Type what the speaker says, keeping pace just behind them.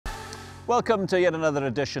Welcome to yet another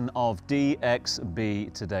edition of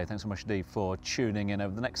DXB Today. Thanks so much, Dee, for tuning in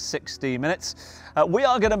over the next 60 minutes. We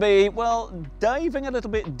are going to be, well, diving a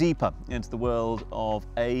little bit deeper into the world of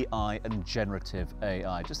AI and generative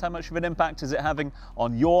AI. Just how much of an impact is it having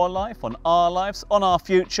on your life, on our lives, on our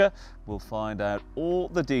future? We'll find out all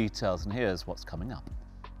the details, and here's what's coming up.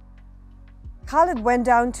 Khalid went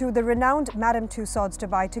down to the renowned Madam Tussauds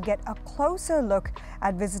Dubai to get a closer look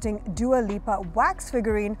at visiting Dua Lipa wax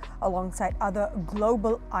figurine alongside other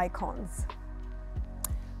global icons.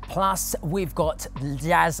 Plus, we've got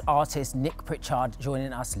jazz artist Nick Pritchard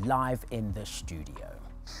joining us live in the studio.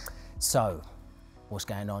 So, what's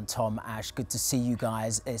going on, Tom, Ash? Good to see you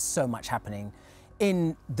guys. There's so much happening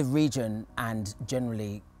in the region and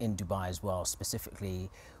generally in Dubai as well, specifically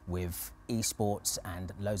with esports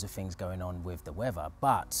and loads of things going on with the weather,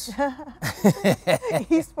 but...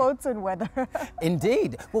 Esports and weather.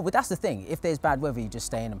 Indeed. Well, but that's the thing. If there's bad weather, you just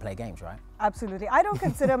stay in and play games, right? Absolutely. I don't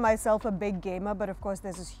consider myself a big gamer, but of course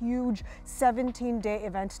there's this huge 17-day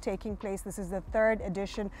event taking place. This is the 3rd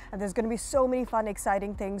edition, and there's going to be so many fun,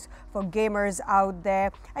 exciting things for gamers out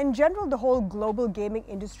there. In general, the whole global gaming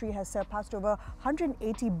industry has surpassed over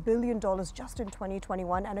 $180 billion just in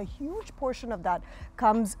 2021, and a huge portion of that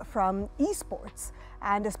comes from esports,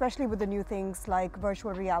 and especially with the new things like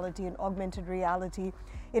virtual reality and augmented reality,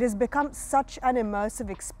 it has become such an immersive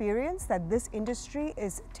experience that this industry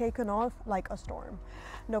is taken off like a storm.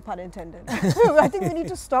 No pun intended. I think we need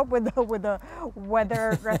to stop with the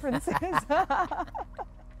weather references.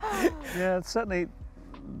 Yeah, it's certainly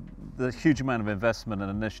the huge amount of investment and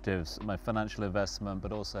initiatives, my financial investment,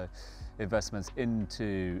 but also investments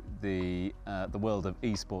into the world of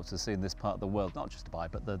esports has seen this part of the world, not just Dubai,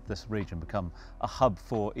 but this region become a hub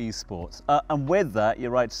for esports. And with that,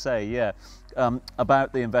 you're right to say, yeah,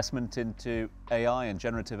 about the investment into AI and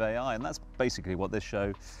generative AI, and that's basically what this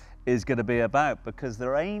show is going to be about, because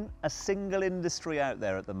there ain't a single industry out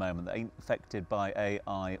there at the moment that ain't affected by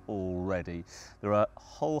AI already. There are a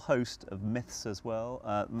whole host of myths as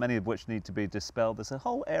well, many of which need to be dispelled. There's a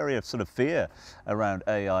whole area of sort of fear around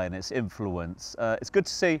AI and its influence. It's good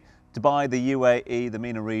to see Dubai, the UAE, the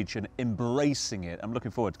MENA region embracing it. I'm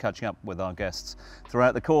looking forward to catching up with our guests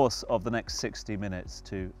throughout the course of the next 60 minutes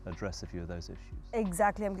to address a few of those issues.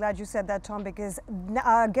 Exactly. I'm glad you said that, Tom, because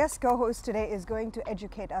our guest co-host today is going to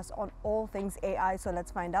educate us on all things AI. So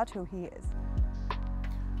let's find out who he is.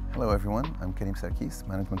 Hello, everyone. I'm Karim Sarkis,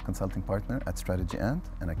 Management Consulting Partner at Strategy and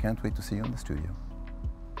I can't wait to see you in the studio.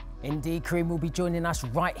 Indeed, Karim will be joining us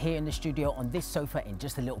right here in the studio on this sofa in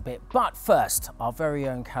just a little bit. But first, our very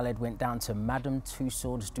own Khalid went down to Madam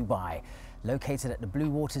Tussauds Dubai, located at the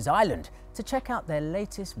Blue Waters Island, to check out their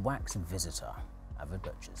latest wax visitor. Avid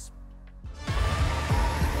Butchers.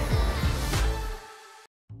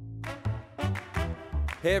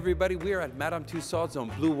 Hey everybody, we are at Madam Tussauds on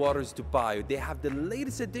Blue Waters Dubai. They have the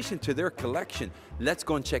latest addition to their collection. Let's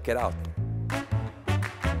go and check it out.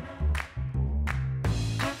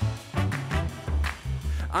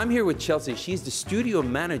 I'm here with Chelsea. She's the studio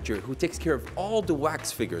manager who takes care of all the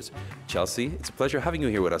wax figures. Chelsea, it's a pleasure having you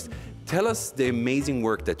here with us. Tell us the amazing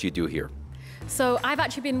work that you do here. So I've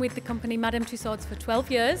actually been with the company Madam Tussauds for 12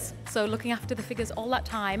 years, so looking after the figures all that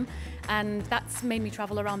time, and that's made me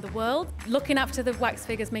travel around the world, looking after the wax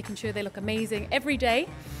figures, making sure they look amazing every day.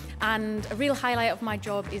 And a real highlight of my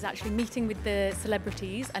job is actually meeting with the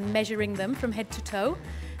celebrities and measuring them from head to toe.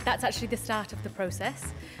 That's actually the start of the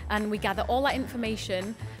process, and we gather all that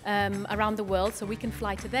information around the world so we can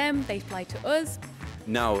fly to them, they fly to us.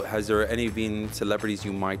 Now, has there any been celebrities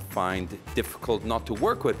you might find difficult not to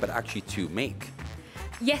work with, but actually to make?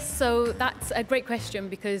 Yes, so that's a great question,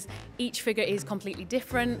 because each figure is completely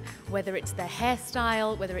different, whether it's their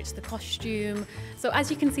hairstyle, whether it's the costume. So as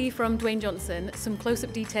you can see from Dwayne Johnson, some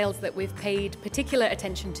close-up details that we've paid particular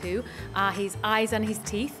attention to are his eyes and his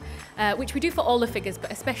teeth, which we do for all the figures,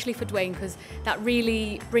 but especially for Dwayne, because that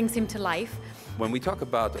really brings him to life. When we talk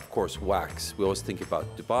about, of course, wax, we always think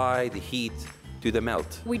about Dubai, the heat. Do they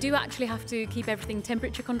melt? We do actually have to keep everything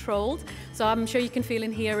temperature controlled, so I'm sure you can feel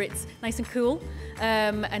in here it's nice and cool,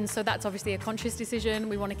 and so that's obviously a conscious decision.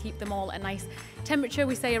 We want to keep them all at a nice temperature,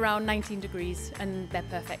 we say around 19 degrees, and they're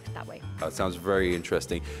perfect that way. That sounds very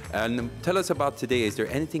interesting. And tell us about today, is there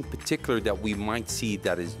anything particular that we might see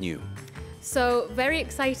that is new? So very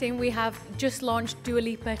exciting, we have just launched Dua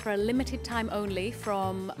Lipa for a limited time only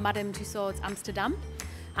from Madam Tussauds Amsterdam.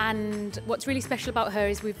 And what's really special about her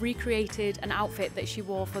is we've recreated an outfit that she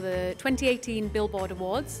wore for the 2018 Billboard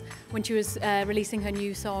Awards when she was releasing her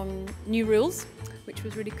new song, New Rules, which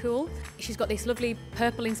was really cool. She's got this lovely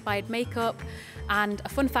purple-inspired makeup, and a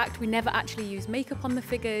fun fact, we never actually use makeup on the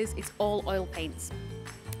figures, it's all oil paints.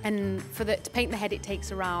 And to paint the head, it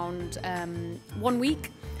takes around 1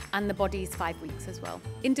 week, and the body is 5 weeks as well.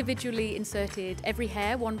 Individually inserted every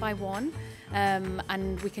hair one by one,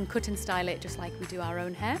 and we can cut and style it just like we do our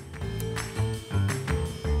own hair.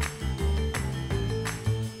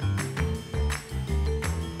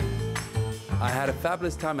 I had a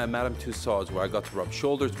fabulous time at Madam Tussauds where I got to rub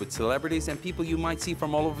shoulders with celebrities and people you might see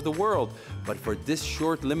from all over the world. But for this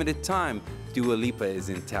short, limited time, Dua Lipa is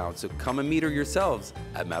in town, so come and meet her yourselves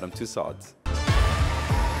at Madam Tussauds.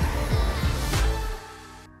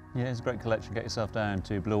 Yeah, it's a great collection. Get yourself down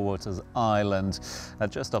to Blue Waters Island,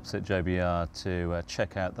 just opposite JBR, to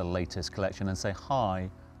check out the latest collection and say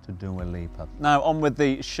hi to Dua Lipa. Now on with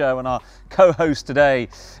the show, and our co-host today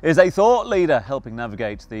is a thought leader helping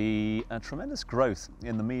navigate the tremendous growth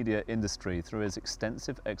in the media industry through his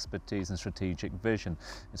extensive expertise and strategic vision.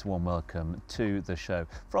 It's a warm welcome to the show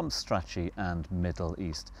from Strategy and Middle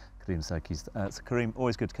East, Khalid. So Kareem,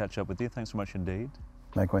 always good to catch up with you. Thanks so much indeed.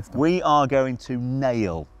 Likewise. We are going to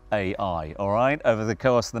nail AI, all right, over the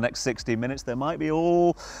course of the next 60 minutes. There might be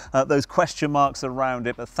all those question marks around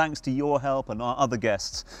it, but thanks to your help and our other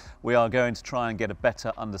guests, we are going to try and get a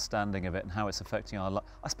better understanding of it and how it's affecting our life.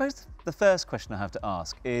 I suppose the first question I have to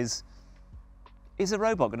ask is a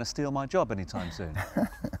robot going to steal my job anytime soon?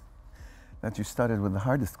 That you started with the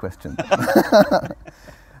hardest question.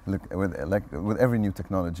 Look, with every new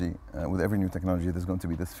technology, there's going to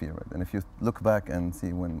be this fear, right? And if you look back and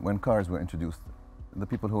see when cars were introduced, the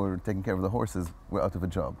people who were taking care of the horses were out of a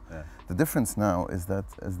job. Yeah. The difference now is that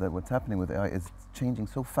what's happening with AI is changing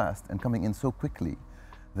so fast and coming in so quickly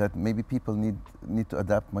that maybe people need to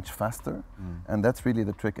adapt much faster, and that's really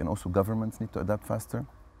the trick. And also governments need to adapt faster.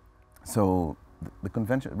 So the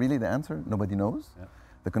convention, really the answer, nobody knows. Yeah.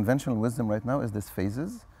 The conventional wisdom right now is this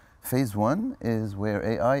phases. Phase one is where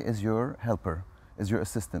AI is your helper, is your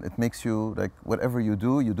assistant. It makes you, like, whatever you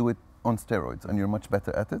do it on steroids, and you're much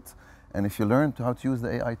better at it. And if you learn how to use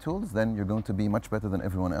the AI tools, then you're going to be much better than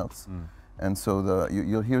everyone else. And so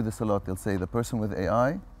you'll hear this a lot. They'll say the person with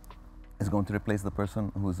AI is going to replace the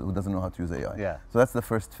person who doesn't know how to use AI. Yeah. So that's the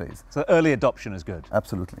first phase. So early adoption is good?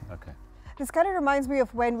 Absolutely. Okay. This kind of reminds me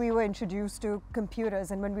of when we were introduced to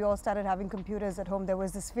computers, and when we all started having computers at home, there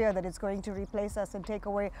was this fear that it's going to replace us and take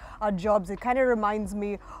away our jobs. It kind of reminds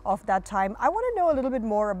me of that time. I want to know a little bit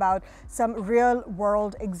more about some real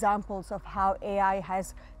world examples of how AI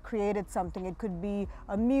has created something. It could be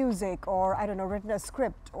a music, or I don't know, written a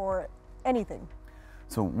script or anything.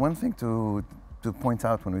 So one thing to point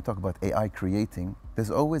out when we talk about AI creating, there's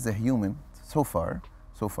always a human, so far,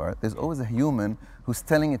 there's always a human who's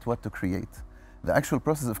telling it what to create. The actual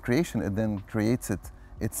process of creation, it then creates it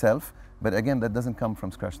itself, but again, that doesn't come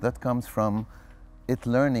from scratch. That comes from it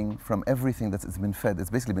learning from everything that it's been fed.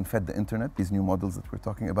 It's basically been fed the internet. These new models that we're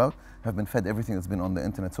talking about have been fed everything that's been on the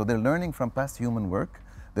internet. So they're learning from past human work.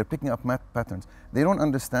 They're picking up patterns. They don't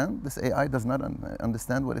understand, this AI does not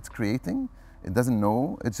understand what it's creating. It doesn't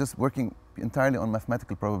know, it's just working entirely on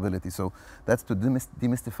mathematical probability. So that's to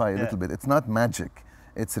demystify a little bit. It's not magic.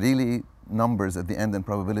 It's really numbers at the end and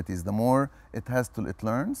probabilities. The more it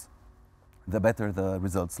learns, the better the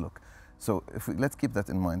results look. So let's keep that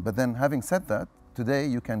in mind. But then having said that, today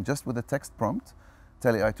you can just with a text prompt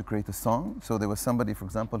tell AI to create a song. So there was somebody, for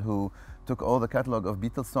example, who took all the catalog of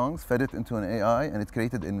Beatles songs, fed it into an AI, and it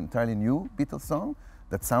created an entirely new Beatles song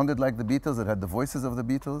that sounded like the Beatles, that had the voices of the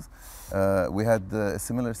Beatles. We had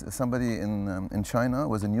somebody in China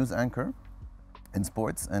was a news anchor in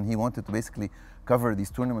sports, and he wanted to basically cover these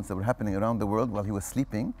tournaments that were happening around the world while he was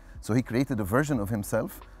sleeping. So he created a version of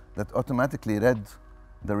himself that automatically read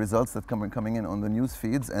the results that coming in on the news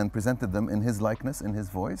feeds and presented them in his likeness, in his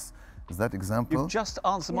voice. Is that example? You've just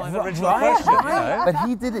answered my original question. You know? But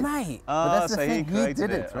he did it. Mate. But that's the thing. He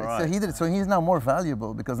did it. Right? So he did it. So he's now more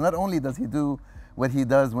valuable because not only does he do what he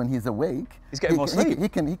does when he's awake, he's getting more sleep. He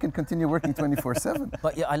can continue working 24/7.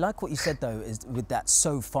 But yeah, I like what you said though. Is with that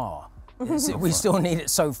so far. We still need it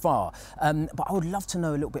so far. But I would love to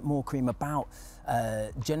know a little bit more, Kareem, about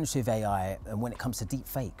generative AI and when it comes to deep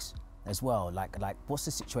fakes as well. Like what's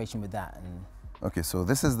the situation with that? And okay, so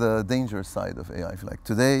this is the dangerous side of AI. If you like,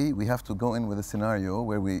 today we have to go in with a scenario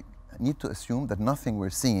where we need to assume that nothing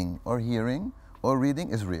we're seeing or hearing or reading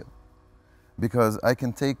is real. Because I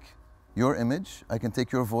can take your image, I can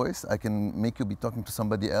take your voice, I can make you be talking to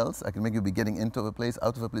somebody else, I can make you be getting into a place,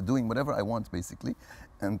 out of a place, doing whatever I want basically.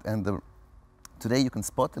 Today you can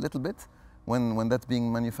spot a little bit when that's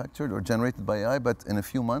being manufactured or generated by AI, but in a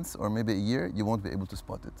few months or maybe a year, you won't be able to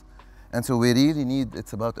spot it. And so we really need,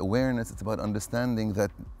 it's about awareness, it's about understanding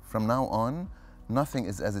that from now on, nothing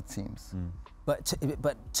is as it seems. But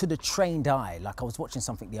to the trained eye, like I was watching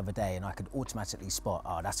something the other day and I could automatically spot,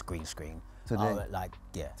 oh, that's a green screen. Today.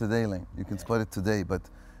 Yeah. Today, Lane. You can spot it today, but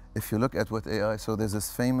if you look at what AI, so there's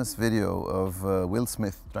this famous video of Will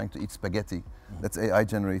Smith trying to eat spaghetti that's AI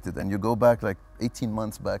generated, and you go back like 18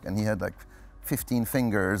 months back and he had like 15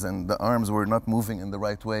 fingers and the arms were not moving in the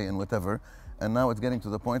right way and whatever. And now it's getting to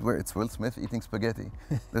the point where it's Will Smith eating spaghetti.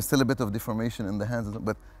 There's still a bit of deformation in the hands,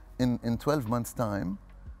 but in 12 months' time,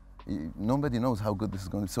 nobody knows how good this is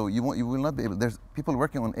going to be. So you will not be able, there's people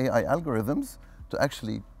working on AI algorithms to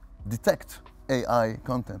actually detect AI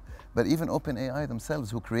content. But even OpenAI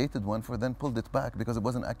themselves, who created one, then pulled it back because it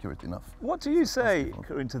wasn't accurate enough. What do you say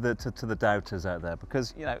to the doubters out there?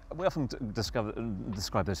 Because we often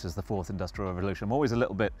describe this as the fourth industrial revolution. I'm always a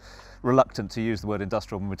little bit reluctant to use the word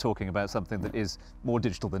industrial when we're talking about something that is more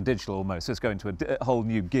digital than digital almost. So it's going to a whole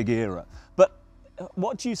new gig era. But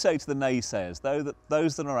what do you say to the naysayers,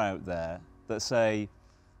 those that are out there that say,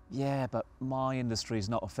 yeah, but my industry is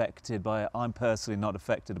not affected by it, I'm personally not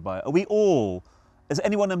affected by it? Are we all, is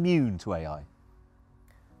anyone immune to AI?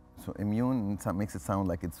 So immune makes it sound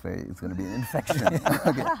like it's going to be an infection.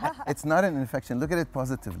 Okay. It's not an infection. Look at it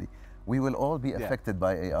positively. We will all be affected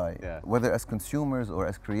by AI, whether as consumers or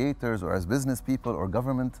as creators or as business people or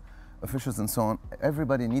government officials and so on.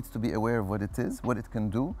 Everybody needs to be aware of what it is, what it can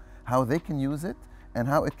do, how they can use it, and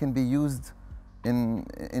how it can be used in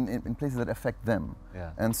places that affect them.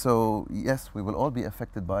 And so, yes, we will all be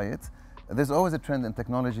affected by it. There's always a trend in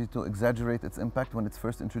technology to exaggerate its impact when it's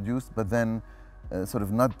first introduced, but then sort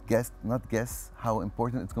of not guess how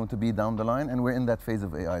important it's going to be down the line. And we're in that phase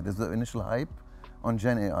of AI. There's the initial hype on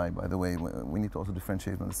Gen AI, by the way. We need to also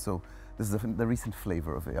differentiate on this. So this is the recent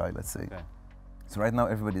flavor of AI, let's say. Okay. So right now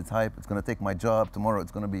everybody's hype. It's going to take my job. Tomorrow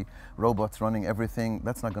it's going to be robots running everything.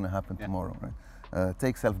 That's not going to happen tomorrow, right?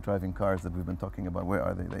 Take self-driving cars that we've been talking about. Where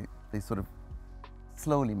are they? They sort of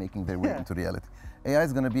slowly making their way into reality. AI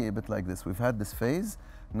is going to be a bit like this. We've had this phase.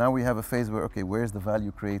 Now we have a phase where, okay, where's the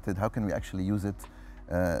value created? How can we actually use it?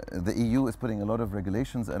 The EU is putting a lot of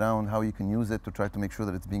regulations around how you can use it to try to make sure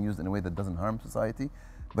that it's being used in a way that doesn't harm society.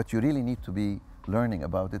 But you really need to be learning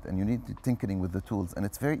about it, and you need to tinkering with the tools. And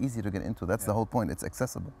it's very easy to get into. That's the whole point. It's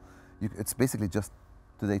accessible. It's basically just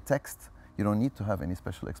today text. You don't need to have any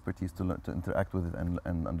special expertise to learn to interact with it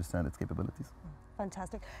and understand its capabilities.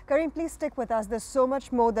 Fantastic. Kareem, please stick with us. There's so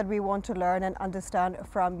much more that we want to learn and understand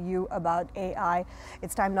from you about AI.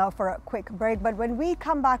 It's time now for a quick break. But when we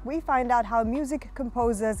come back, we find out how music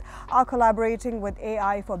composers are collaborating with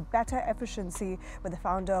AI for better efficiency with the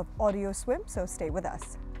founder of Audio Swim. So stay with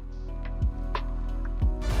us.